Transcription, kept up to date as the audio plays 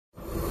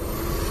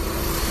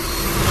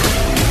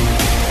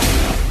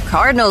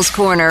Cardinals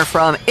Corner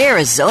from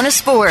Arizona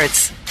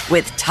Sports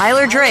with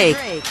Tyler Drake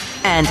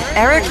and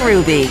Eric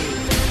Ruby.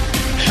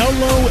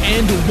 Hello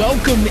and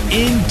welcome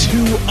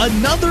into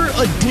another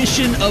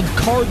edition of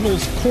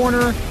Cardinals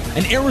Corner,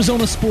 an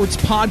Arizona Sports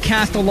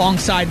podcast.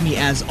 Alongside me,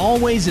 as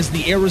always, is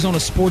the Arizona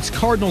Sports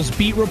Cardinals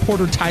beat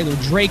reporter Tyler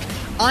Drake.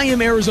 I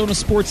am Arizona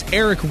Sports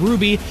Eric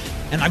Ruby,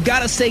 and I've got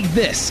to say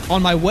this.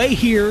 On my way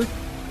here,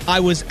 I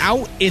was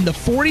out in the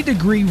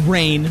 40-degree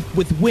rain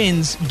with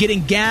winds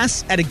getting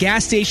gas at a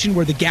gas station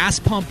where the gas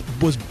pump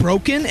was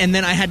broken, and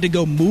then I had to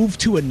go move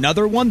to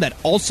another one that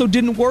also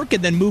didn't work,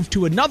 and then move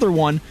to another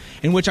one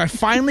in which I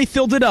finally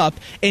filled it up.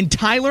 And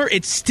Tyler,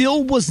 it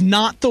still was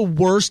not the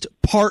worst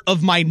part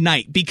of my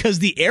night, because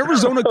the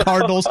Arizona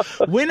Cardinals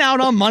went out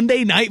on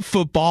Monday Night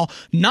Football,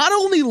 not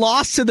only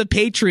lost to the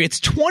Patriots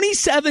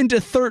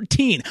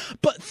 27-13,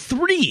 but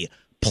three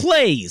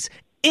plays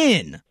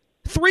in,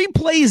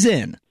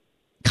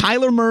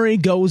 Kyler Murray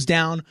goes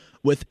down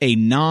with a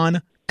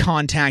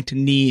non-contact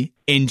knee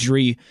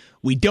injury.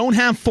 We don't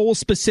have full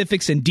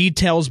specifics and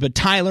details, but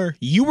Tyler,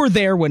 you were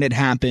there when it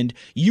happened.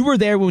 You were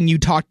there when you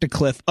talked to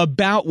Cliff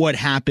about what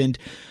happened.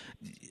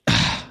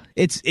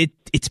 It's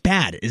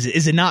bad.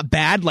 Is it not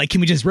bad? Like,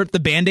 can we just rip the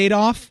Band-Aid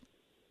off?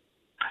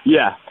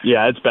 Yeah,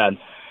 it's bad.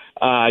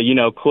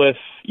 Cliff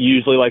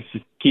usually likes to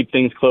keep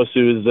things close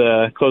to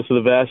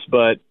the vest,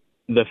 but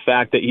the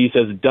fact that he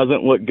says it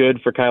doesn't look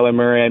good for Kyler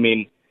Murray, I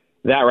mean,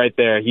 that right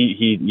there,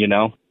 he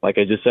like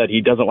I just said, he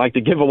doesn't like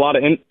to give a lot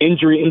of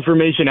injury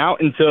information out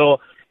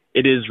until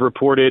it is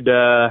reported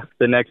the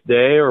next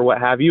day or what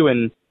have you.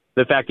 And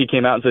the fact he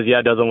came out and says, yeah,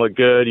 it doesn't look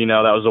good, that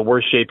was the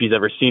worst shape he's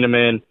ever seen him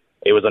in.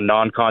 It was a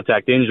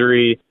non-contact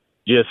injury.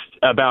 Just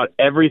about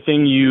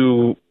everything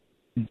you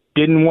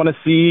didn't want to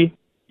see,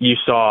 you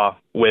saw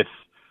with,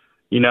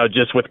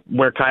 just with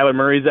where Kyler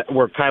Murray is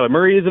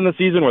in the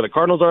season, where the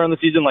Cardinals are in the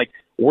season. Like,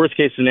 worst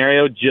case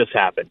scenario just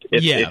happened.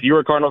 If you're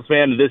a Cardinals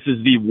fan, this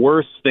is the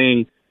worst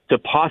thing to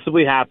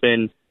possibly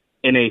happen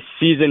in a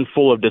season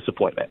full of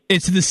disappointment.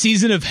 It's the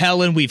season of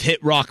hell, and we've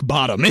hit rock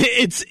bottom.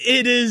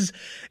 It is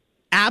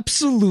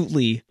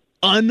absolutely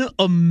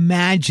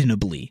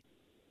unimaginably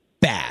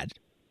bad.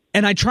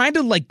 And I tried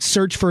to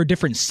search for a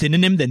different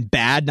synonym than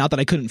bad, not that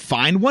I couldn't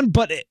find one,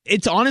 but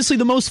it's honestly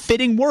the most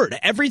fitting word.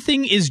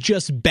 Everything is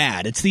just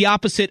bad. It's the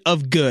opposite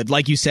of good.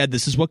 Like you said,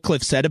 this is what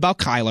Cliff said about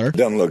Kyler.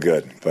 Doesn't look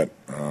good, but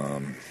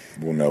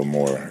we'll know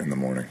more in the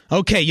morning.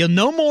 Okay, you'll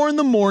know more in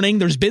the morning.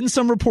 There's been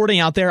some reporting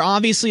out there.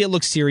 Obviously, it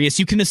looks serious.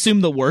 You can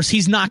assume the worst.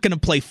 He's not going to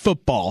play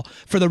football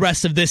for the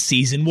rest of this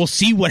season. We'll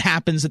see what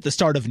happens at the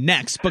start of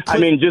next. But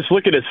Cliff, just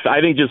look at his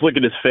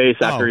face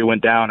after he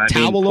went down.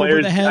 Towel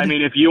over the head.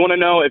 If you want to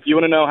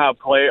know how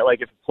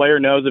if a player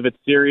knows if it's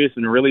serious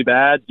and really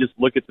bad, just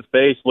look at the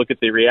face, look at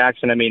the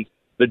reaction.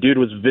 The dude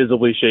was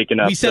visibly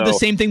shaken up. We said the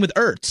same thing with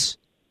Ertz.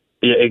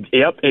 Yeah,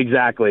 yep,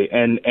 exactly.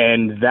 And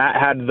that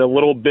had the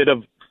little bit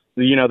of,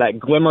 that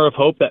glimmer of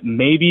hope that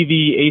maybe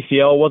the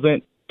ACL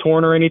wasn't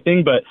torn or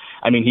anything. But,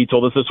 he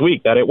told us this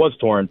week that it was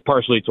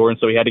partially torn,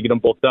 so he had to get them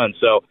both done.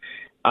 So,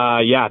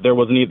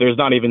 there's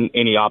not even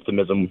any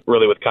optimism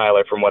really with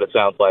Kyler from what it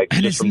sounds like,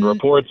 and just from the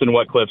reports and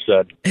what Cliff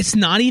said. It's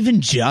not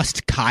even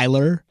just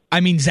Kyler.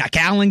 Zach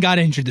Allen got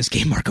injured this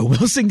game. Marco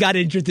Wilson got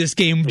injured this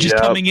game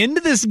coming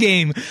into this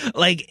game.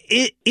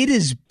 It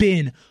has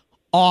been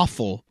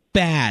awful,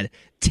 bad,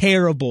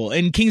 terrible.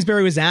 And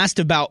Kingsbury was asked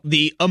about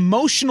the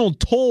emotional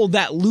toll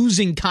that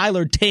losing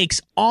Kyler takes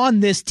on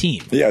this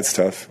team. Yeah, it's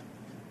tough.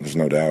 There's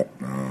no doubt.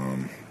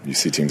 You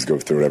see teams go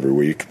through it every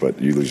week,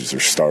 but you lose your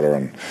starter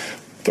on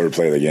third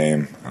play of the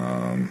game.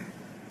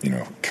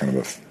 Kind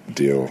of a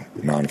deal,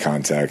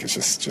 non-contact.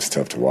 It's just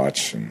tough to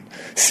watch and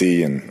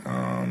see, and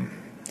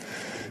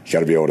you got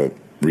to be able to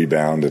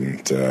rebound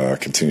and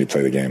continue to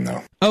play the game,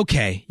 though.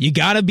 Okay, you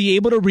got to be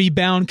able to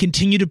rebound,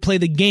 continue to play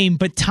the game.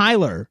 But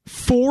Tyler,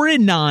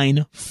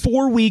 4-9,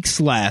 4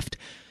 weeks left.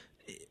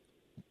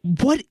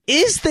 What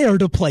is there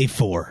to play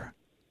for?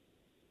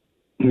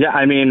 Yeah,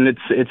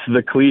 it's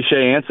the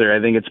cliche answer.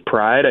 I think it's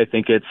pride. I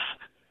think it's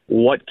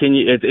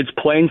it's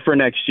playing for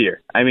next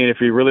year.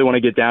 If you really want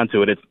to get down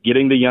to it, it's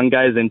getting the young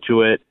guys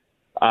into it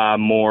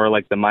more,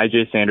 like the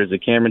Myjai Sanders, the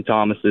Cameron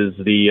Thomases,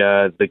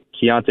 the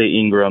Keontae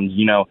Ingrams,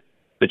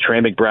 the Trey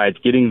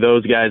McBrides, getting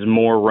those guys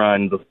more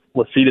run, the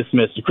Lacita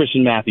Smiths, the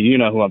Christian Matthew,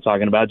 who I'm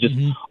talking about, just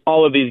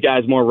all of these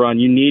guys more run.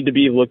 You need to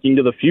be looking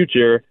to the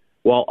future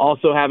while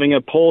also having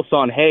a pulse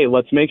on, hey,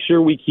 let's make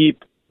sure we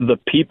keep the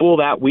people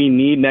that we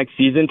need next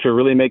season to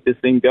really make this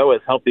thing go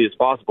as healthy as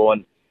possible.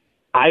 And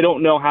I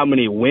don't know how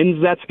many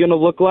wins that's going to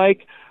look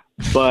like,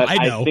 but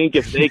I think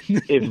if they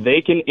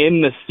can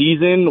end the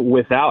season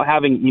without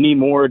having any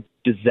more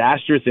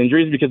disastrous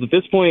injuries, because at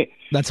this point,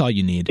 that's all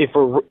you need. If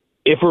we're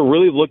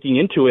really looking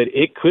into it,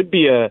 it could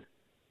be a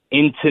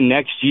into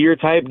next year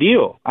type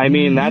deal. That's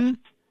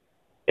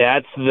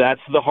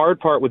the hard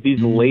part with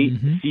these late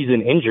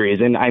season injuries.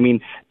 And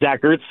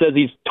Zach Ertz says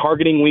he's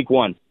targeting week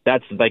 1.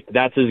 That's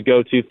his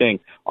go-to thing.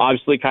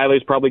 Obviously,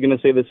 Kyler's probably going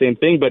to say the same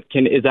thing, but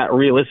is that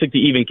realistic to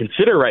even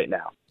consider right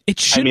now? It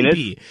shouldn't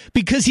be,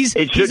 because he's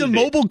a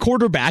mobile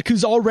quarterback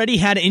who's already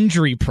had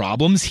injury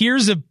problems.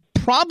 Here's a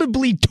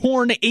probably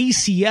torn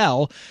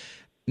ACL.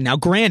 Now,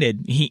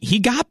 granted, he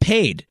got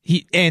paid,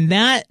 and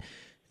that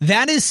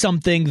is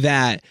something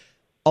that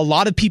a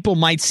lot of people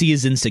might see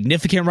as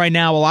insignificant right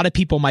now. A lot of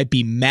people might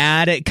be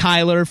mad at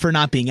Kyler for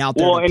not being out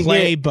there to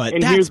play, but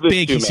that's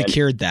big. He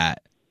secured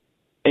that.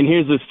 And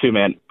here's this too,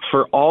 man.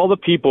 For all the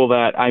people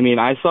that,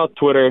 I saw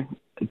Twitter,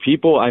 the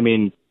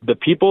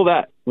people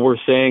that were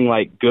saying,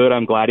 like, good,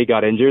 I'm glad he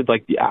got injured.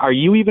 Like, are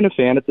you even a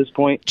fan at this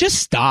point? Just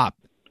stop.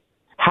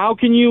 How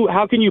can you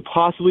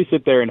possibly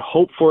sit there and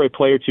hope for a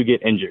player to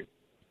get injured?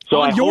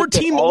 So on your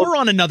team or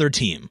on another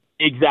team?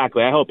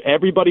 Exactly. I hope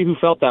everybody who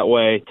felt that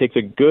way takes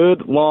a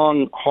good,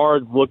 long,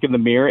 hard look in the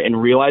mirror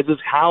and realizes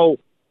how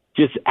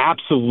just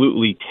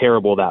absolutely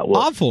terrible that was.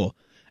 Awful.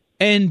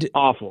 And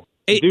awful.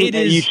 Dude, it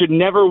is. You should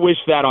never wish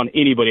that on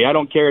anybody. I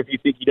don't care if you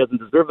think he doesn't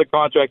deserve the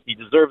contract. He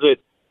deserves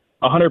it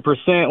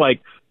 100%.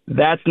 Like,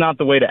 that's not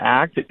the way to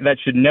act. That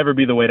should never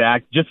be the way to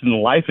act, just in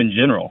life in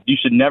general. You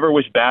should never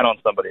wish bad on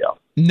somebody else.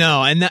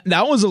 No, and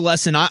that was a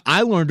lesson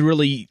I learned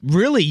really,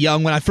 really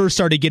young when I first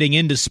started getting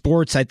into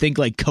sports. I think,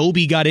 like,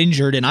 Kobe got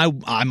injured, and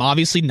I'm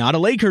obviously not a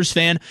Lakers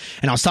fan,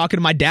 and I was talking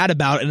to my dad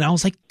about it, and I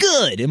was like,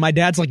 good. And my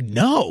dad's like,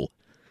 no.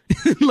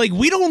 Like,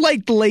 we don't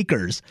like the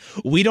Lakers.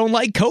 We don't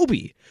like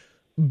Kobe.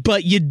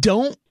 But you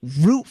don't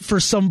root for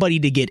somebody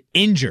to get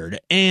injured.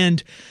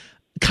 And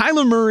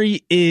Kyler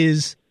Murray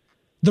is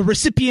the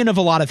recipient of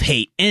a lot of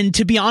hate. And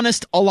to be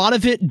honest, a lot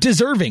of it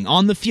deserving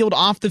on the field,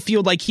 off the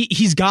field. Like,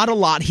 he's got a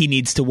lot he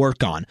needs to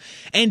work on.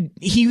 And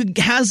he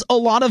has a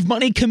lot of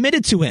money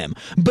committed to him.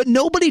 But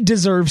nobody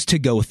deserves to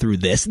go through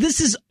this. This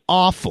is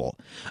awful.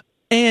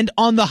 And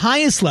on the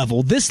highest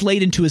level, this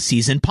late into a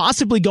season,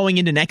 possibly going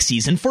into next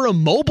season, for a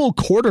mobile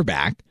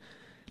quarterback,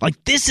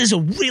 like, this is a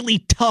really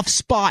tough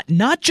spot,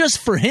 not just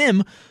for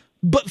him,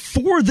 but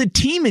for the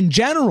team in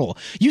general.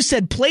 You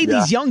said play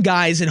these young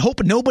guys and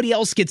hope nobody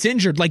else gets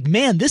injured. Like,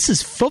 man, this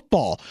is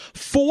football.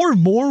 4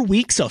 more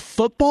weeks of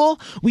football?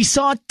 We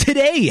saw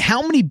today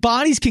how many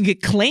bodies can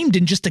get claimed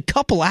in just a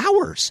couple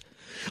hours.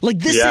 Like,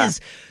 this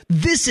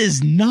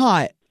is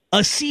not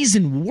a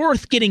season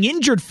worth getting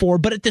injured for,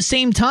 but at the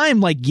same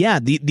time, like,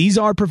 these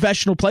are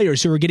professional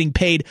players who are getting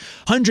paid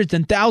hundreds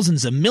and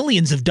thousands of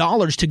millions of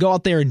dollars to go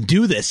out there and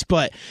do this.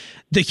 But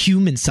the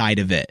human side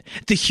of it,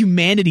 the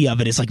humanity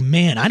of it is like,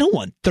 man, I don't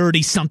want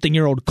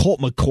 30-something-year-old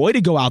Colt McCoy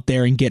to go out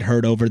there and get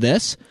hurt over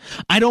this.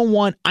 I don't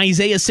want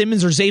Isaiah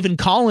Simmons or Zaven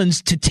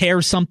Collins to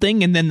tear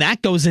something and then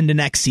that goes into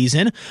next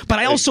season. But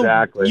I also,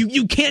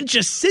 you can't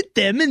just sit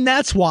them, and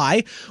that's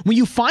why when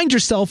you find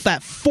yourself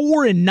at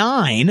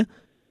 4-9,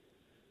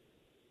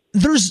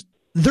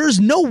 there's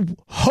no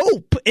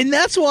hope, and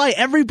that's why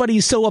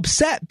everybody's so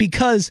upset,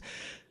 because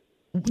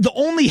the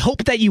only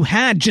hope that you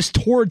had just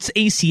towards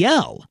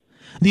ACL,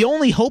 the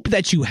only hope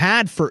that you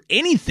had for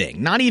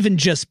anything, not even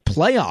just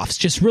playoffs,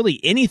 just really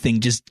anything,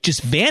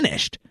 just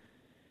vanished.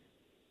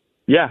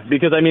 Yeah,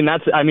 because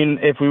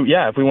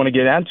if we want to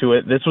get into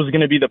it, this was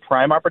going to be the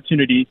prime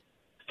opportunity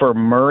for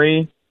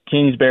Murray,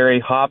 Kingsbury,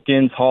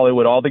 Hopkins,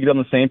 Hollywood, all to get on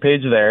the same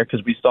page there, because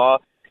we saw,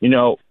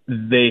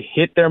 they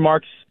hit their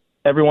marks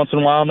every once in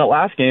a while in that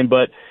last game,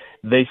 but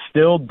they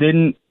still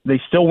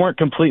weren't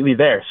completely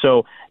there.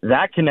 So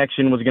that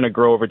connection was going to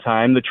grow over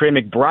time. The Trey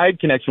McBride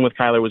connection with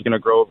Kyler was going to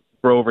grow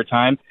over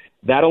time.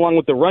 That, along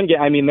with the run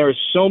game, there are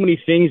so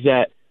many things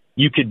that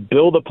you could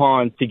build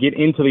upon to get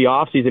into the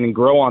offseason and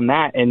grow on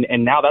that.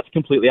 And now that's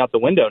completely out the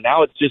window.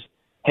 Now it's just,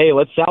 hey,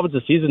 let's salvage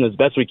the season as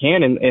best we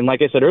can. And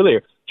like I said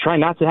earlier, try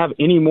not to have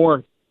any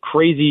more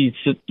crazy,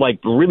 like,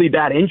 really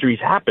bad injuries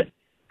happen.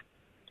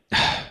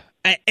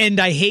 And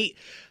I hate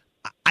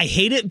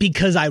it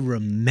because I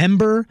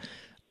remember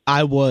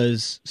I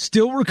was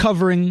still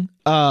recovering.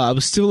 I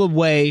was still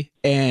away,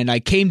 and I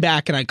came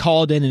back and I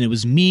called in, and it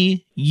was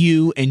me,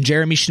 you, and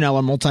Jeremy Chanel,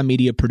 our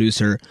multimedia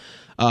producer,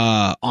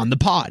 on the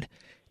pod.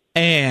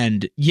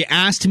 And you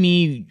asked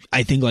me,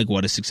 I think, like,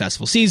 what a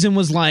successful season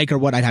was like, or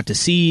what I'd have to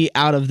see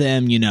out of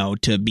them,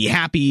 to be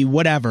happy,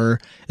 whatever.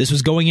 This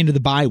was going into the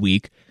bye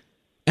week.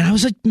 And I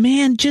was like,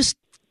 man, just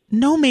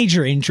no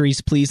major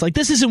injuries, please. Like,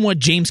 this isn't what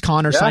James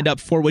Conner signed up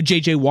for, what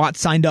J.J. Watt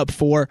signed up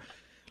for.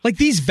 Like,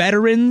 these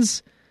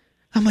veterans,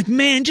 I'm like,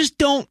 man, just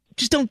don't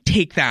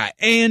take that.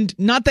 And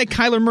not that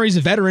Kyler Murray's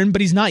a veteran,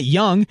 but he's not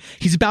young.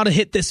 He's about to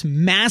hit this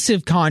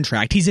massive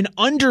contract. He's an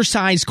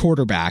undersized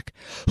quarterback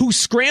whose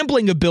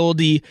scrambling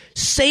ability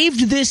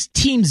saved this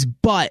team's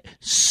butt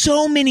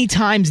so many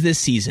times this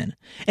season.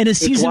 In a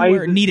season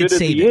where it needed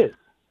saving.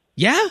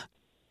 Yeah.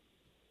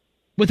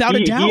 Without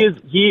a doubt.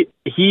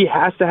 He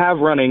has to have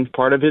running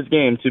part of his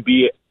game to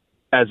be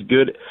as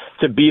good,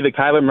 to be the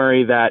Kyler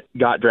Murray that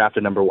got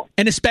drafted number 1.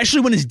 And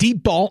especially when his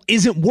deep ball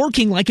isn't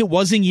working like it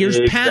was in years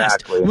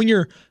past. When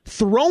your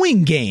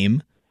throwing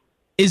game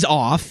is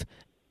off,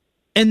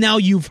 and now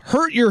you've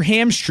hurt your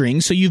hamstring,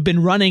 so you've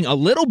been running a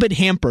little bit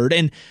hampered.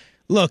 And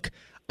look,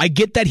 I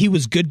get that he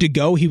was good to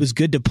go. He was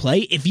good to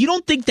play. If you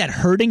don't think that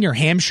hurting your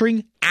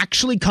hamstring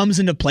actually comes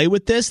into play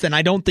with this, then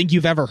I don't think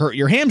you've ever hurt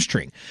your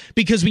hamstring.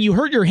 Because when you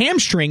hurt your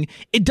hamstring,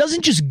 it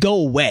doesn't just go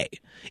away.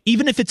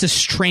 Even if it's a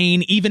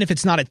strain, even if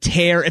it's not a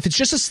tear, if it's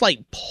just a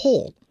slight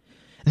pull,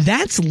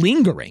 that's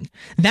lingering.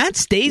 That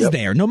stays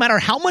there. No matter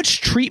how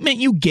much treatment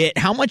you get,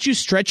 how much you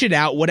stretch it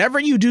out, whatever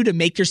you do to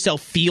make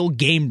yourself feel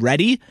game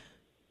ready,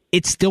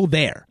 it's still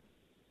there.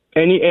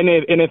 And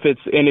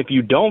if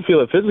you don't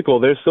feel it physical,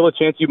 there's still a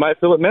chance you might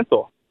feel it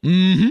mental.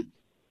 Mm-hmm.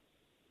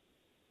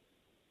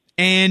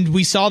 And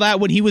we saw that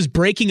when he was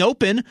breaking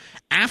open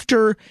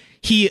after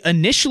he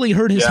initially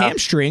hurt his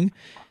hamstring.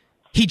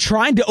 He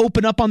tried to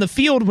open up on the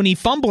field when he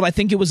fumbled. I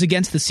think it was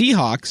against the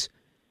Seahawks.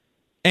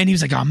 And he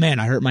was like, oh, man,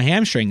 I hurt my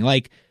hamstring.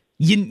 Like,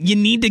 you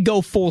need to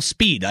go full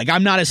speed. Like,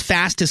 I'm not as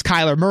fast as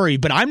Kyler Murray,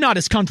 but I'm not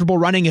as comfortable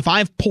running if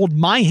I've pulled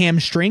my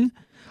hamstring,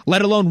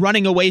 let alone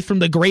running away from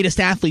the greatest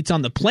athletes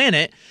on the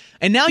planet.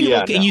 And now you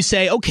look and you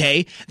say,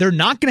 okay, they're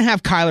not going to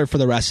have Kyler for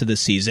the rest of the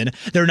season.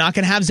 They're not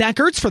going to have Zach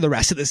Ertz for the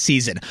rest of the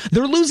season.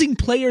 They're losing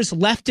players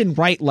left and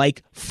right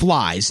like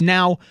flies.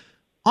 Now,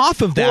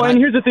 off of that... Well, and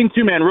here's the thing,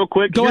 too, man, real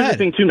quick. Go ahead. Here's the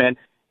thing, too, man,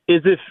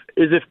 is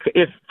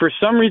if for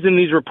some reason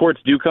these reports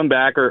do come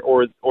back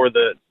or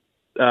the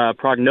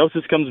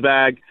prognosis comes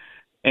back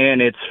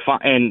and it's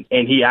and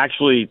he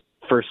actually,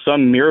 for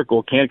some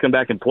miracle, can come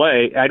back and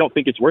play, I don't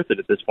think it's worth it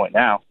at this point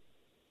now.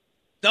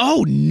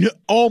 Oh, no.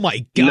 Oh,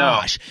 my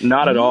gosh. No,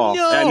 not at all.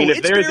 No, I mean,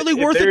 it's barely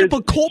worth it to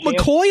put Colt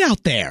McCoy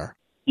out there.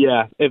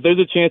 Yeah, if there's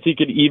a chance he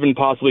could even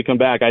possibly come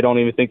back, I don't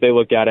even think they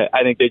look at it.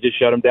 I think they just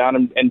shut him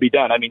down and be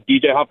done. I mean,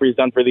 DJ Humphrey's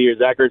done for the year.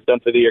 Zach Ertz done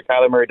for the year.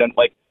 Kyler Murray done.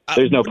 Like,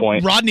 there's no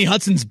point. Rodney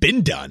Hudson's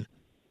been done.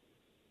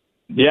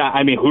 Yeah,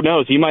 I mean, who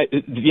knows? He might.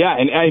 Yeah,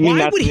 and I mean,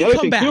 that's the other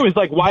thing, too, is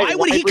like, why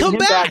would he come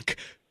back?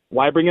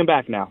 Why bring him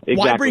back now? Exactly.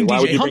 Why bring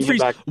DJ Humphries?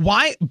 Back?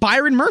 Why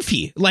Byron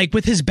Murphy, like,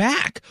 with his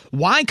back?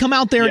 Why come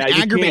out there and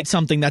aggravate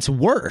something that's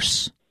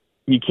worse?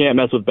 You can't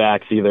mess with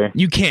backs either.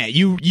 You can't.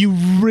 You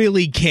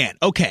really can't.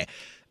 Okay.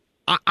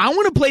 I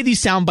want to play these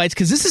sound bites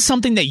because this is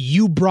something that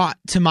you brought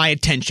to my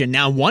attention.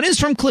 Now, one is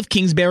from Cliff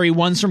Kingsbury,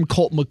 one's from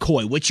Colt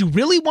McCoy. What you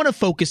really want to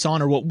focus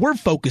on, or what we're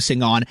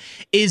focusing on,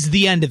 is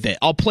the end of it.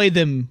 I'll play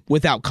them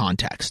without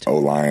context.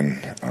 O-line,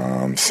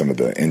 some of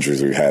the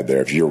injuries we had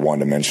there. If you're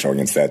one-dimensional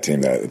against that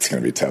team, it's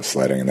going to be tough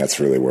sledding, and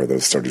that's really where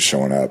those started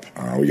showing up.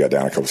 We got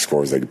down a couple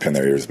scores, they could pin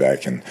their ears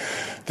back, and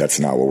that's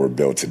not what we're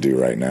built to do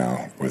right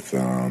now with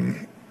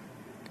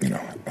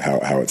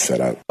how it's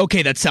set up.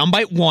 Okay, that's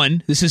soundbite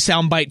 1. This is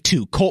soundbite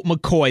 2. Colt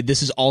McCoy,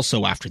 this is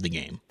also after the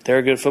game. They're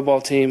a good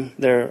football team.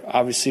 They're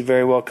obviously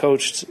very well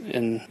coached,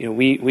 and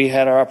we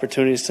had our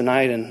opportunities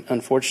tonight, and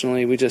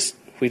unfortunately we just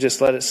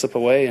let it slip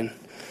away, and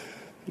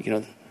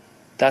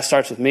that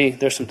starts with me.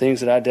 There's some things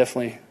that I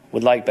definitely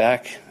would like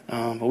back,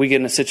 but we get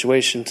in a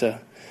situation to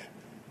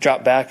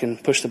drop back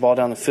and push the ball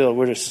down the field.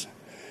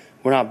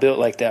 We're not built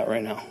like that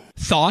right now.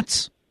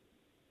 Thoughts?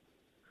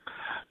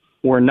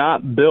 We're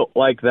not built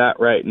like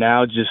that right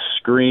now just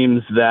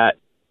screams that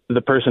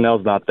the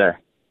personnel's not there.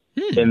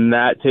 And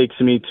that takes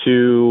me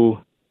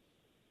to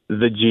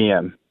the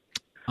GM.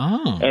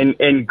 Oh.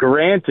 And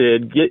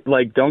granted,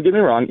 don't get me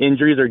wrong,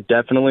 injuries are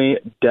definitely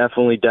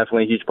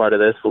a huge part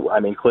of this. I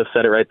mean, Cliff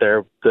said it right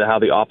there, to how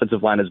the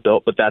offensive line is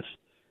built, but that's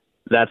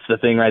the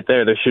thing right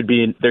there. There should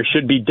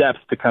be depth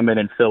to come in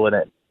and fill it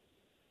in.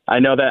 I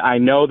know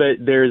that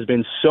there's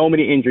been so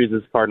many injuries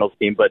this Cardinals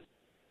team, but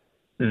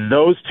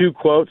those two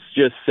quotes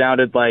just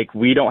sounded like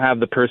we don't have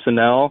the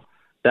personnel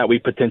that we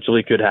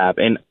potentially could have.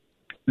 And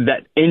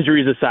that,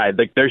 injuries aside,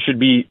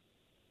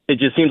 it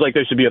just seems like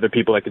there should be other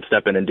people that could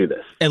step in and do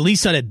this. At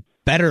least at a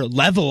better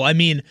level. I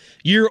mean,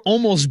 you're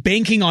almost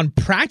banking on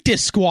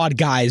practice squad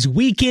guys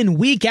week in,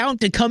 week out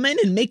to come in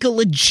and make a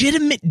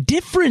legitimate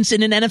difference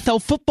in an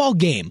NFL football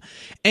game.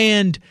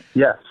 And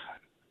yes.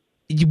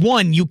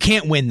 One, you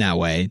can't win that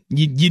way.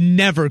 You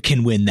never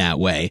can win that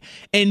way.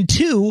 And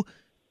two,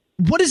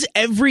 what does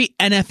every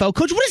NFL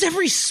coach, what does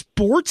every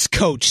sports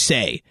coach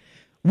say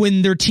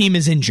when their team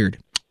is injured?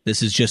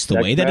 This is just the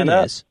way that it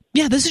is.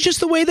 Yeah, this is just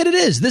the way that it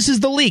is. This is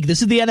the league.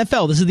 This is the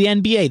NFL. This is the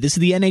NBA. This is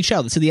the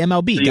NHL. This is the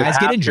MLB. So guys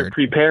get injured. To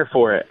prepare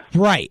for it.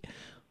 Right.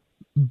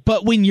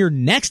 But when your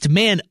next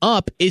man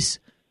up is,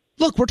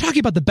 look, we're talking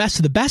about the best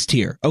of the best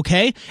here,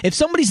 okay? If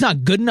somebody's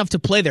not good enough to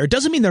play there, it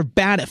doesn't mean they're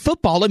bad at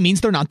football. It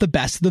means they're not the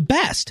best of the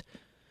best.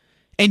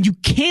 And you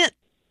can't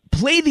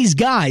play these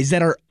guys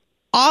that are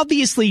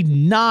obviously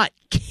not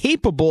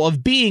capable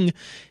of being,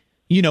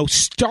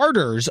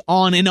 starters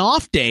on an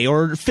off day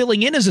or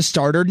filling in as a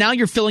starter. Now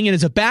you're filling in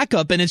as a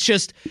backup, and it's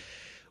just,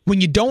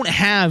 when you don't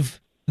have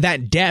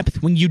that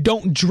depth, when you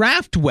don't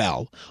draft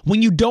well,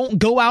 when you don't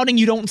go out and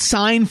you don't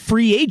sign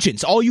free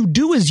agents, all you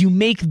do is you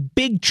make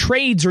big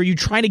trades or you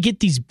try to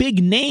get these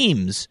big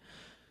names.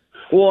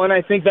 Well, and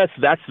I think that's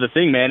the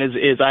thing, man,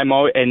 is I'm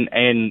always,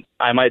 and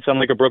I might sound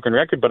like a broken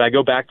record, but I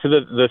go back to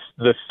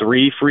the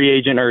 3 free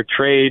agent or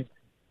trade,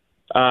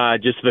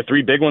 just the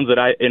 3 big ones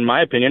that in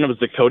my opinion, it was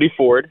the Cody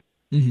Ford,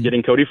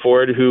 getting Cody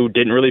Ford, who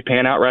didn't really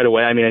pan out right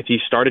away. I mean, he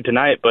started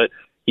tonight, but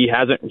he's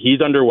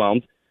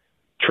underwhelmed.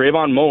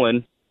 Trayvon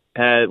Mullen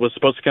was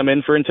supposed to come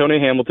in for Antonio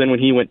Hamilton when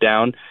he went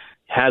down,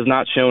 has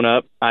not shown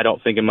up, I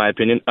don't think, in my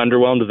opinion,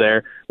 underwhelmed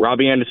there.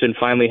 Robbie Anderson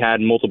finally had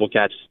multiple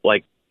catches,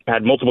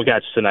 had multiple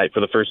catches tonight for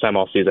the first time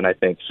all season, I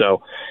think.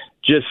 So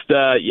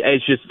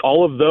it's just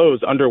all of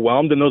those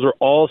underwhelmed, and those are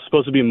all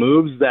supposed to be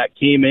moves that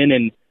came in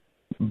and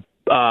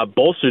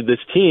bolstered this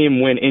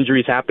team when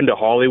injuries happened to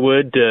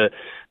Hollywood, to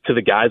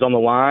the guys on the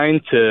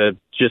line, to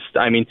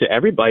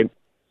everybody.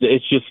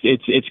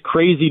 It's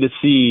crazy to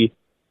see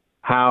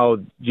how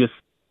just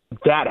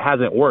that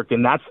hasn't worked,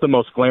 and that's the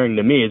most glaring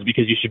to me, is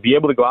because you should be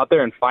able to go out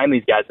there and find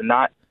these guys and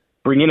not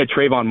bring in a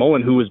Trayvon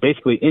Mullen who was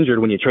basically injured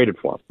when you traded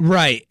for him.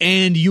 Right,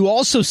 and you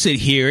also sit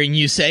here and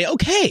you say,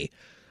 okay,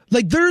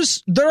 like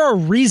there are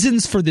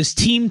reasons for this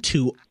team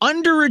to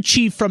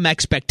underachieve from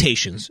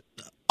expectations.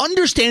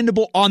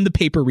 Understandable on the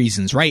paper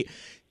reasons, right?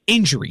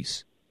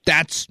 Injuries.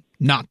 That's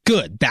not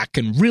good. That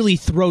can really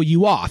throw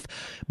you off.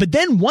 But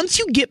then once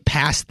you get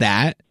past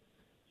that,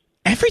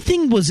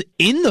 everything was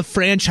in the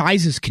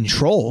franchise's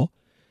control.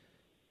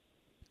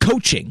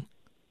 Coaching,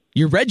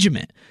 your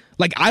regiment.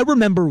 Like, I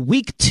remember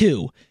week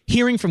 2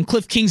 hearing from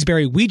Cliff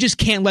Kingsbury, we just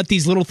can't let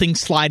these little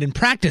things slide in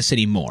practice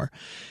anymore.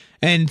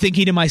 And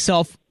thinking to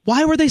myself,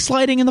 why were they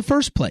sliding in the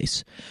first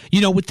place?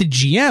 With the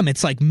GM,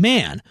 it's like,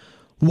 man,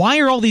 why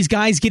are all these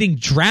guys getting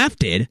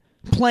drafted,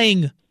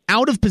 playing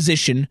out of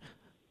position,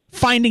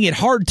 finding it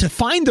hard to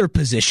find their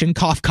position,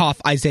 cough, cough,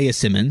 Isaiah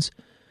Simmons.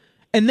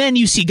 And then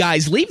you see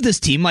guys leave this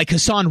team like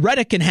Hassan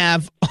Reddick and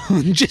have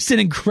just an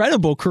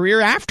incredible career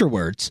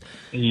afterwards.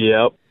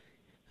 Yep.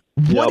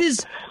 What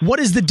is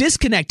the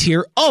disconnect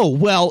here? Oh,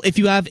 well, if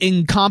you have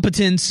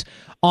incompetence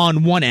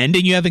on one end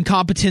and you have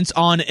incompetence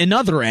on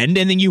another end,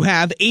 and then you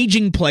have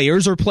aging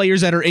players or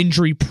players that are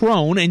injury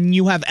prone, and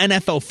you have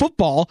NFL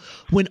football,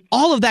 when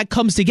all of that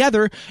comes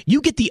together, you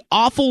get the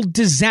awful,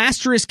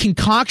 disastrous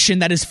concoction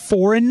that is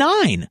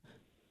 4-9.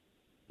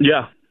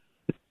 Yeah.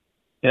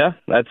 Yeah,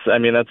 that's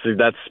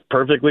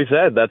perfectly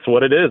said. That's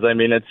what it is. I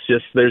mean, it's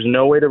just, there's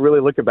no way to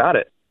really look about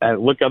it and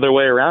look other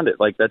way around it.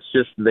 Like, that's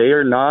just,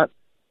 they're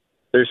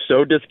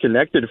so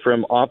disconnected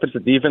from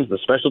offensive, defense, the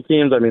special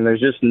teams. I mean,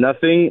 there's just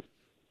nothing.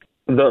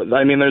 There's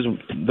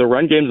the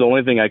run game is the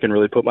only thing I can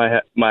really put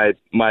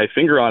my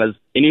finger on is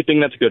anything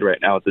that's good right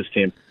now with this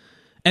team.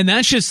 And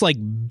that's just like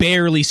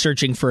barely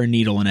searching for a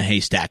needle in a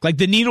haystack. Like,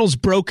 the needle's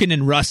broken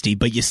and rusty,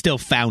 but you still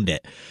found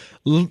it.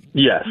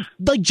 Yes.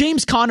 Like,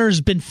 James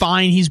Conner's been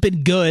fine. He's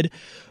been good,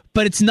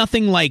 but it's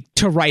nothing like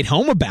to write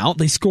home about.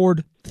 They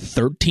scored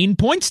 13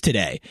 points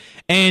today.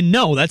 And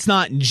no, that's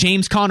not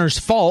James Conner's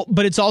fault,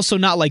 but it's also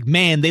not like,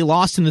 man, they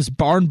lost in this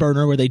barn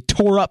burner where they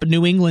tore up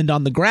New England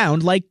on the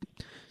ground. Like,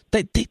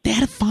 they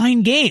had a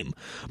fine game.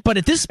 But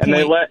at this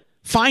point,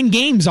 fine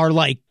games are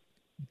like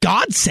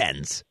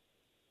godsends.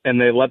 And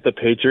they let the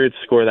Patriots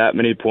score that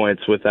many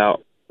points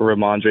without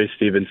Ramondre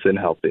Stevenson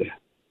healthy.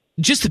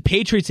 Just the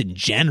Patriots in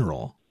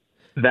general.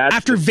 That's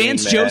after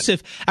Vance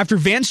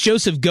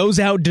Joseph goes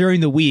out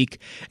during the week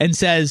and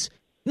says,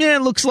 "Yeah,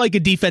 it looks like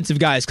a defensive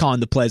guy is calling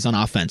the plays on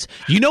offense."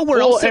 You know where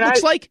else it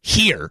looks like?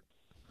 Here.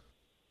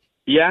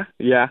 Yeah.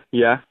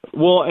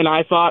 Well, and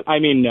I thought,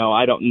 no,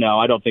 I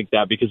don't think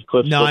that, because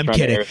Cliff's No, I'm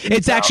kidding.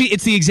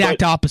 It's the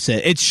exact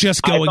opposite. It's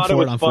just going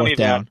for it on fourth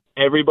down.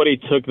 Everybody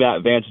took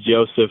that Vance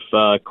Joseph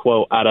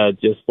quote out of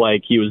just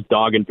like he was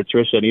dogging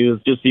Patricia, and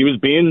he was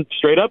being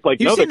straight up like,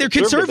 no, they're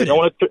conservative.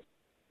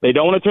 They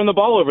don't want to turn the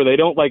ball over. They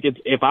don't like it.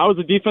 If I was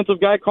a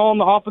defensive guy calling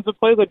the offensive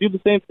plays, I'd do the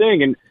same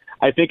thing. And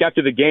I think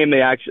after the game,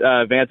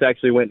 Vance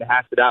actually went and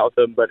hashed it out with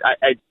them. But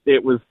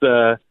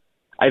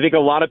I think a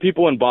lot of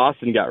people in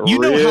Boston got really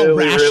mad.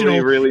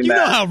 You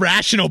know how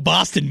rational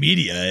Boston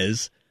media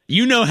is.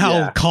 You know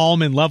how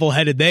calm and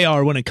level-headed they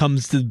are when it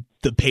comes to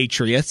the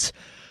Patriots.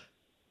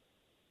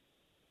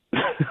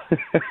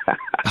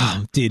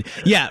 Oh, dude.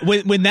 Yeah,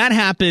 when that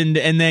happened,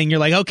 and then you're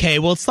like, okay,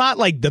 well, it's not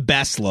like the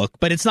best look,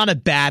 but it's not a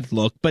bad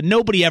look, but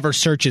nobody ever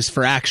searches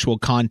for actual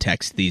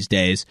context these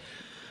days.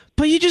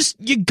 But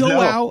you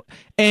go out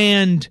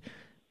and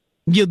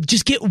you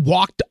just get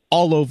walked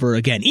all over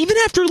again, even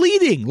after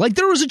leading. Like,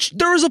 there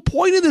was a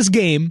point in this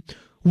game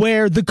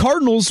where the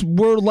Cardinals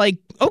were like,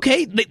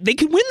 okay, they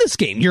can win this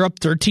game. You're up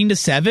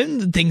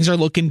 13-7, things are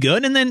looking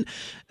good, and then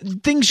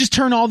things just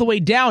turn all the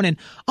way down. And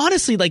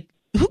honestly, like,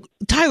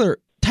 Tyler,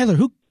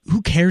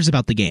 who cares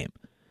about the game?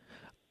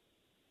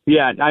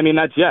 Yeah, at the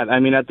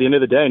end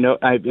of the day,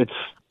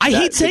 I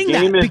hate saying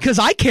that because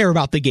I care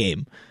about the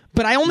game,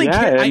 but I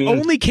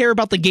only care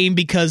about the game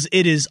because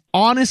it is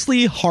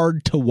honestly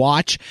hard to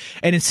watch,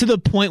 and it's to the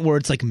point where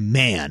it's like,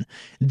 man,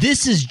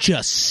 this is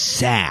just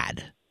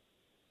sad.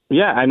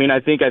 Yeah, I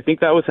think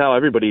that was how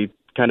everybody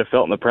kind of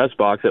felt in the press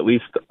box, at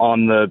least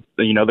on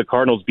the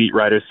Cardinals beat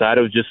writer side.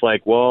 It was just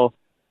like, well,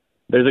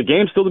 there's a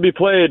game still to be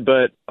played,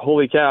 but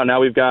holy cow, now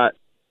we've got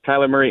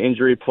Kyler Murray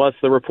injury, plus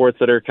the reports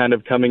that are kind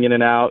of coming in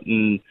and out,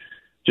 and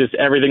just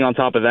everything on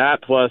top of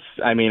that. Plus,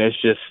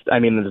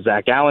 the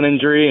Zach Allen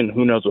injury, and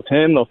who knows with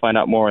him. They'll find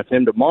out more with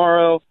him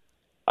tomorrow.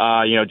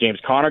 James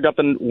Conner got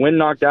the wind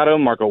knocked out of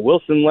him. Marco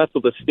Wilson left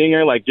with a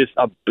stinger. Like,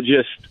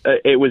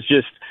 it was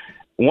just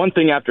one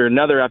thing after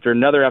another.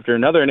 And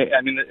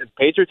the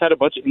Patriots had a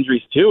bunch of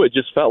injuries too. It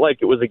just felt like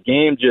it was a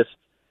game.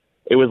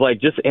 It was like,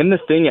 just end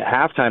this thing at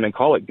halftime and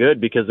call it good,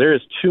 because there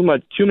is too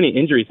many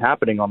injuries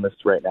happening on this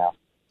right now.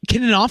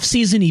 Can an off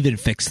season even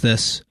fix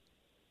this?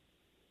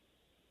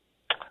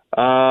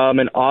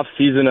 An off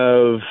season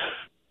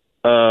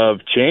of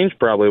change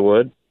probably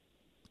would.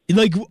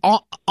 Like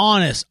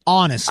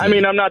honestly. I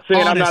mean, I'm not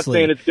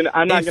saying it's gonna.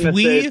 I'm not gonna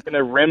say it's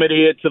gonna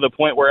remedy it to the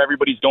point where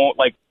everybody's going,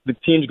 like the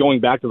team's going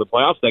back to the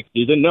playoffs next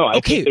season. No,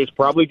 I think there's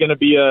probably gonna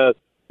be a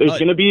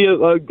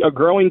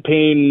growing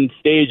pain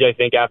stage, I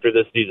think, after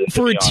this season.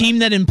 For a team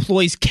that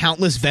employs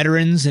countless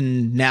veterans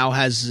and now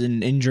has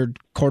an injured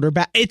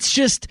quarterback, it's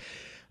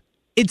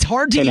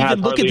hard to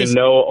even look at this.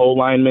 No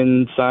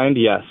O-lineman signed,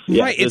 yes.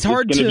 Right, it's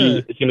hard to...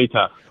 It's going to be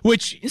tough.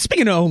 Which,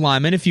 speaking of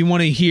O-lineman, if you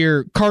want to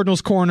hear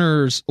Cardinals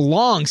Corner's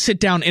long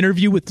sit-down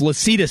interview with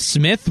Lacita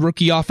Smith,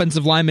 rookie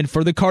offensive lineman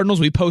for the Cardinals,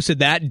 we posted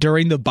that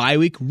during the bye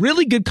week.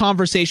 Really good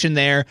conversation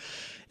there.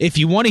 If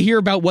you want to hear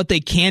about what they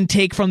can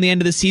take from the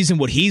end of the season,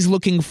 what he's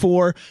looking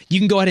for, you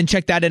can go ahead and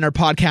check that in our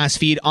podcast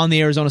feed on the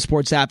Arizona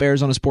Sports app,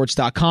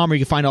 arizonasports.com, or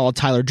you can find all of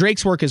Tyler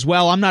Drake's work as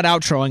well. I'm not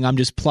outroing, I'm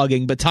just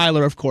plugging. But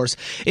Tyler, of course,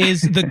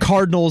 is the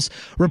Cardinals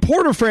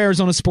reporter for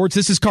Arizona Sports.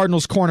 This is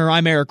Cardinals Corner.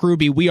 I'm Eric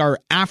Ruby. We are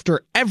after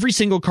every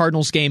single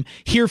Cardinals game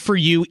here for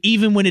you,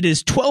 even when it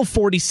is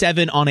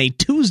 12:47 on a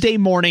Tuesday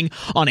morning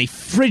on a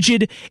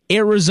frigid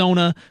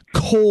Arizona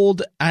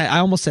cold, I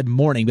almost said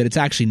morning, but it's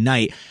actually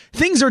night.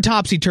 Things are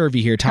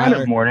topsy-turvy here, Tyler.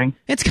 Kind of morning.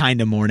 It's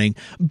kind of morning.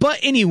 But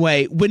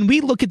anyway, when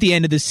we look at the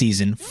end of the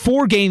season,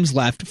 4 games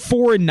left,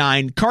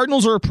 4-9,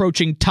 Cardinals are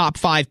approaching top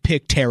 5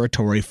 pick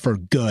territory for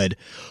good.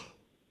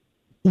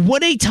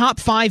 Would a top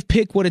 5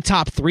 pick, would a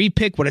top 3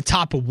 pick, would a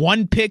top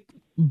 1 pick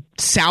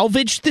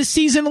salvage this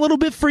season a little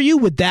bit for you?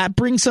 Would that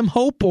bring some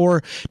hope,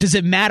 or does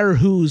it matter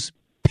who's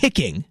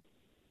picking?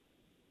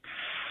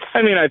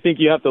 I mean, I think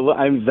you have to.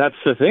 That's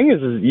the thing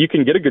is you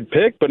can get a good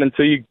pick, but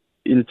until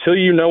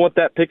you know what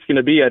that pick's going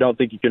to be, I don't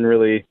think you can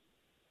really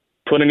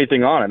put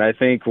anything on it. I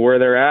think where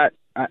they're at,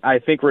 I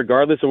think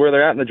regardless of where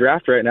they're at in the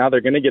draft right now, they're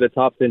going to get a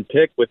top 10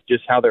 pick with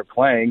just how they're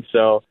playing.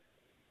 So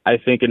I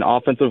think an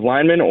offensive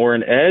lineman or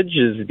an edge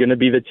is going to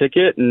be the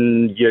ticket,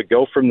 and you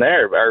go from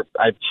there.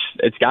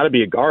 It's got to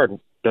be a guard,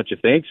 don't you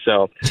think?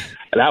 So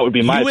that would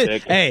be my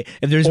pick. Hey,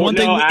 if there's one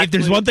thing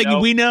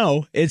we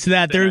know, it's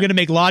that they're going to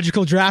make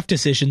logical draft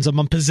decisions on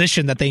a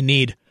position that they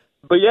need.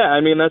 But yeah, I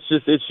mean, there's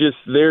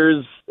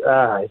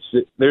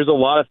a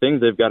lot of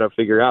things they've got to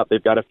figure out.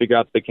 They've got to figure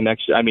out the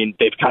connection. I mean,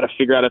 they've got to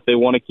figure out if they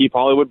want to keep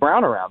Hollywood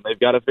Brown around. They've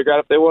got to figure out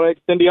if they want to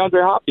extend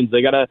DeAndre Hopkins.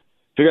 They got to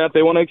figure out if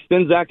they want to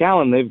extend Zach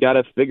Allen. They've got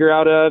to figure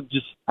out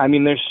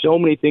there's so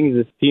many things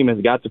this team has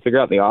got to figure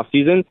out in the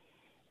offseason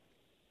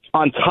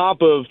on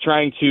top of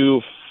trying to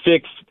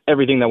fix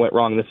everything that went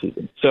wrong this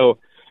season. So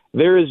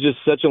there is just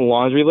such a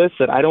laundry list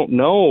that I don't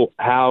know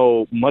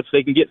how much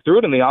they can get through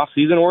it in the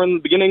offseason or in the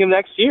beginning of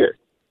next year.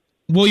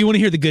 Well, you want to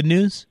hear the good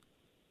news?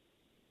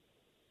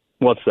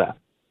 What's that?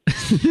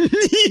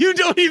 You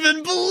don't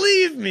even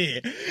believe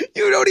me.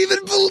 You don't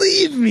even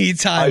believe me,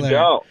 Tyler. I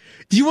don't.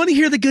 Do you want to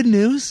hear the good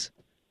news?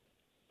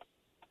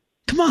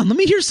 Come on, let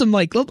me hear some,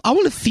 I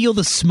want to feel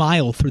the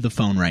smile through the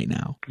phone right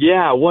now.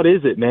 Yeah, what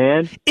is it,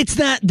 man? It's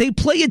that they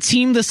play a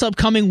team this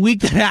upcoming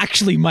week that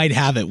actually might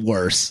have it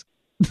worse.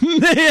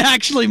 They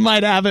actually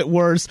might have it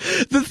worse.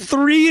 The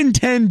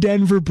 3-10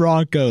 Denver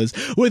Broncos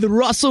with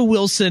Russell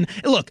Wilson.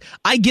 Look,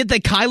 I get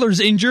that Kyler's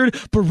injured,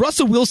 but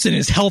Russell Wilson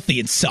is healthy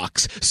and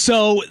sucks.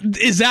 So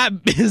is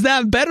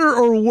that better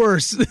or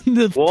worse than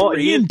the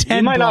 3-10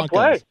 he might Broncos? Not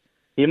play.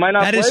 He might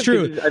not play. That is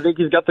true. I think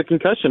he's got the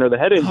concussion or the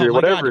head injury,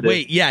 whatever it is.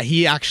 Wait, yeah,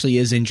 he actually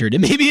is injured.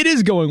 And maybe it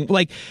is going,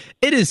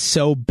 it is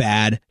so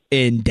bad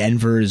in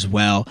Denver as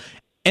well.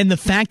 And the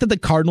fact that the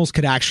Cardinals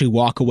could actually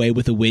walk away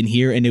with a win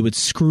here and it would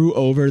screw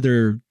over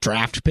their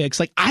draft picks.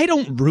 I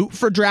don't root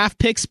for draft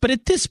picks, but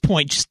at this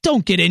point, just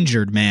don't get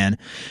injured, man.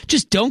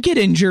 Just don't get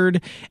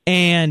injured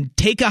and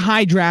take a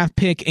high draft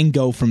pick and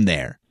go from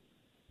there.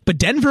 But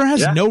Denver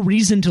has no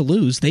reason to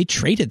lose. They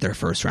traded their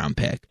first round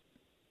pick.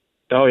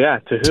 Oh, yeah.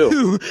 To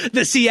who? To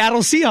the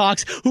Seattle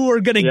Seahawks, who are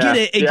going to get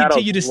it and Seattle's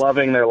continue to...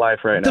 loving their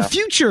life right now. The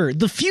future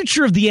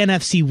of the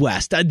NFC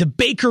West. The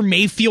Baker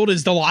Mayfield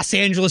is the Los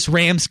Angeles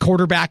Rams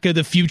quarterback of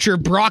the future.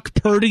 Brock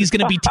Purdy is going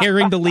to be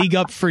tearing the league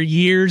up for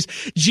years.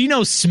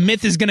 Geno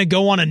Smith is going to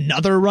go on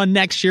another run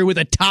next year with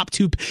a top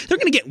 2. They're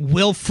going to get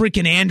Will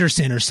freaking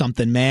Anderson or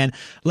something, man.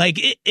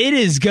 It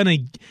is going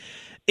to...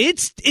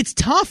 It's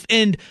tough,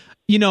 and,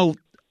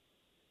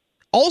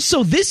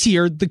 also, this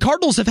year, the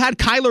Cardinals have had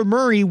Kyler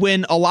Murray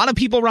when a lot of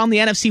people around the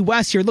NFC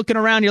West, you're looking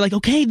around, you're like,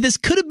 okay, this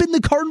could have been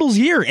the Cardinals'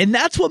 year. And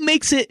that's what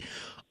makes it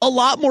a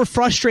lot more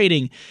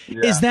frustrating,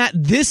 is that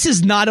this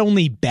is not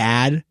only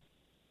bad,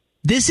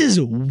 this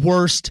is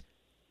worst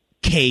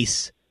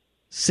case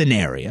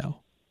scenario.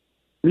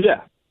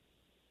 Yeah.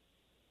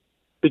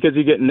 Because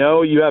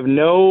you have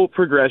no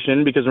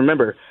progression, because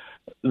remember,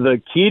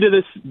 the key to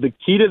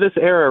this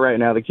era right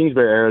now, the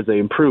Kingsbury era, is they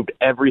improved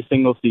every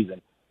single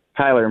season.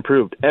 Kyler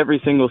improved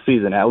every single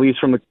season, at least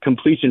from a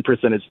completion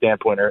percentage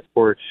standpoint,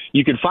 or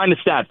you could find a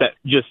stat that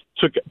just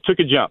took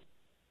a jump.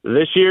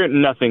 This year,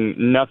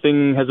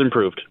 nothing has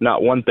improved,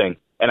 not one thing.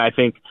 And I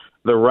think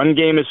the run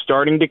game is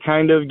starting to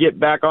kind of get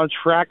back on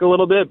track a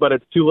little bit, but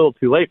it's too little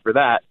too late for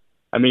that.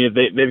 I mean,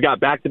 they've got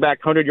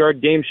back-to-back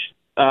 100-yard games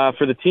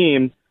for the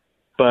team,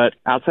 but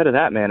outside of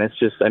that, man, it's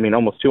just, I mean,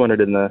 almost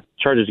 200 in the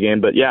Chargers game.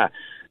 But yeah,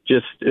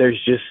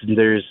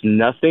 there's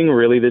nothing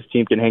really this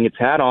team can hang its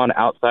hat on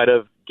outside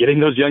of getting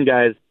those young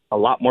guys a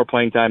lot more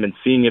playing time and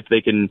seeing if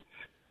they can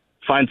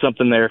find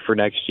something there for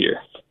next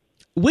year.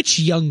 Which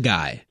young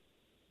guy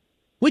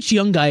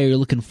are you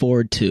looking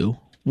forward to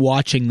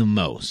watching the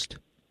most?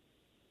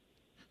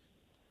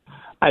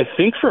 I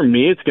think for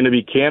me, it's going to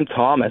be Cam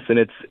Thomas, and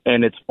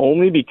it's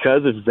only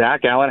because if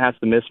Zach Allen has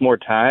to miss more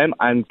time,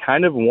 I'm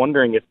kind of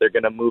wondering if they're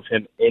going to move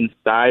him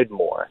inside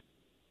more.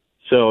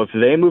 So if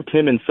they moved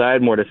him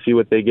inside more to see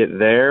what they get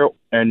there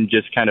and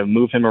just kind of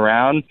move him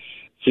around,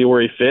 see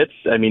where he fits.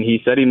 I mean,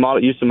 he said he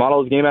used to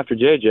model his game after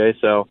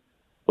JJ, so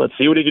let's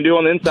see what he can do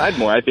on the inside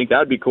more. I think that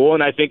would be cool,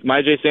 and I think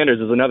Myjai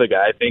Sanders is another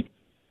guy. I think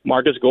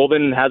Marcus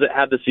Golden hasn't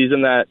had the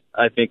season that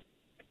I think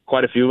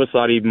quite a few of us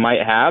thought he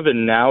might have,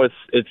 and now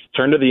it's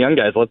turned to the young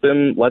guys. Let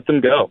them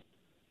go.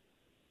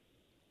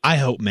 I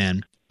hope,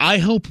 man. I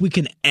hope we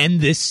can end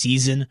this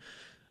season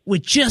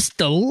with just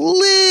a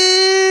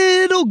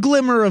little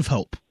glimmer of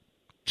hope.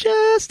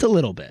 Just a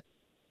little bit.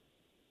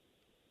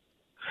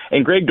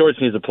 And Greg Dortch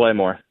needs to play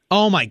more.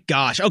 Oh, my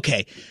gosh.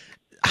 Okay.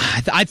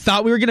 I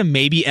thought we were going to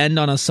maybe end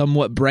on a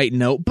somewhat bright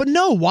note, but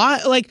no.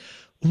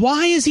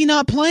 Why is he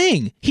not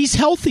playing? He's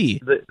healthy.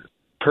 The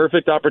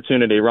perfect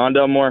opportunity.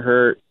 Rondale Moore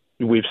hurt.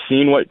 We've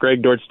seen what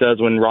Greg Dortch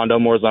does when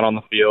Rondale Moore's not on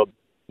the field.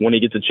 When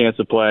he gets a chance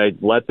to play,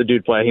 let the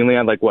dude play. He only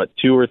had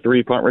 2 or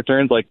 3 punt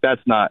returns.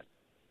 That's not.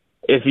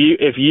 If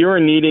you're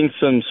needing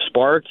some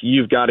spark,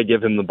 you've got to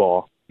give him the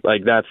ball. I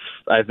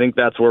think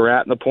that's where we're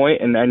at in the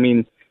point. And I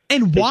mean,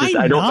 and why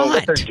I don't not? know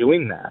what they're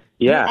doing that.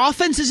 Yeah, your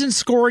offense isn't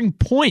scoring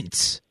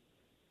points.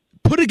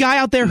 Put a guy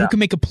out there who can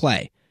make a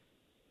play.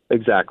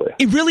 Exactly.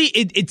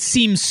 It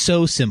seems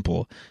so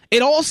simple.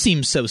 It all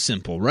seems so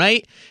simple,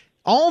 right?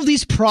 All of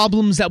these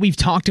problems that we've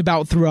talked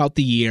about throughout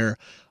the year,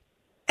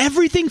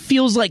 everything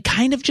feels like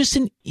kind of just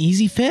an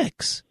easy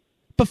fix.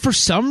 But for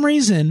some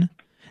reason,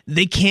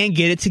 they can't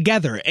get it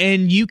together,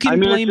 and you can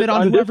blame it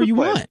on whoever you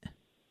want.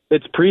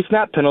 It's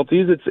pre-snap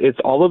penalties. It's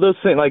all of those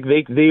things.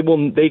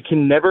 They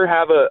can never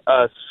have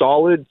a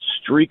solid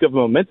streak of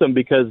momentum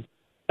because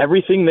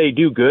everything they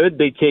do good,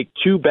 they take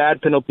 2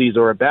 bad penalties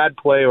or a bad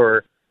play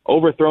or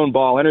overthrown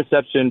ball,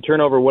 interception,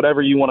 turnover,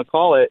 whatever you want to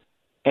call it,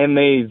 and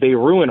they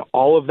ruin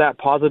all of that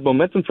positive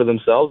momentum for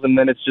themselves. And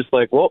then it's just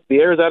the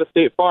air is out of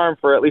State Farm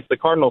for at least the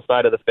Cardinal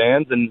side of the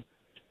fans, and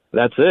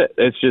that's it.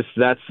 It's just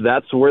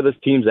that's where this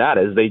team's at,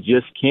 is they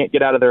just can't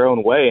get out of their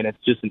own way, and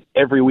it's just an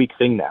every week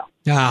thing now.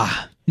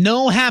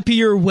 No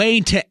happier way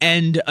to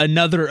end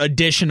another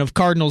edition of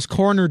Cardinals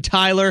Corner,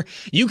 Tyler.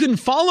 You can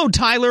follow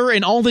Tyler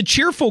and all the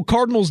cheerful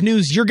Cardinals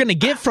news you're going to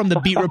get from the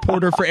beat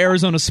reporter for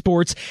Arizona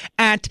Sports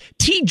at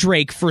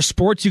TDrake for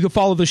Sports. You can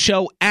follow the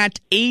show at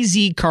AZ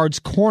Cards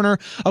Corner.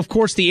 Of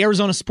course, the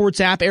Arizona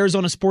Sports app,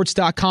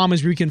 arizonasports.com,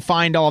 is where you can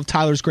find all of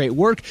Tyler's great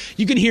work.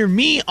 You can hear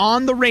me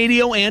on the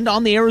radio and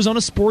on the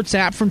Arizona Sports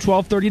app from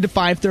 12:30 to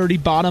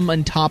 5:30, bottom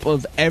and top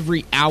of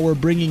every hour,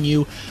 bringing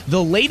you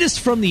the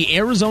latest from the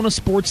Arizona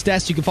Sports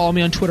desk. You can follow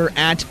me on Twitter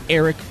at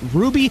Eric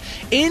Ruby.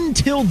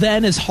 Until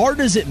then, as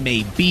hard as it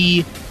may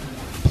be,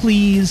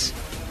 please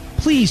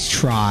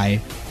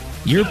try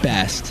your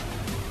best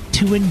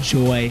to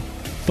enjoy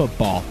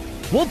football.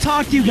 We'll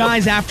talk to you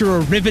guys after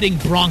a riveting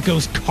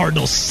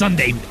Broncos-Cardinals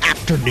Sunday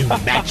afternoon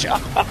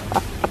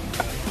matchup.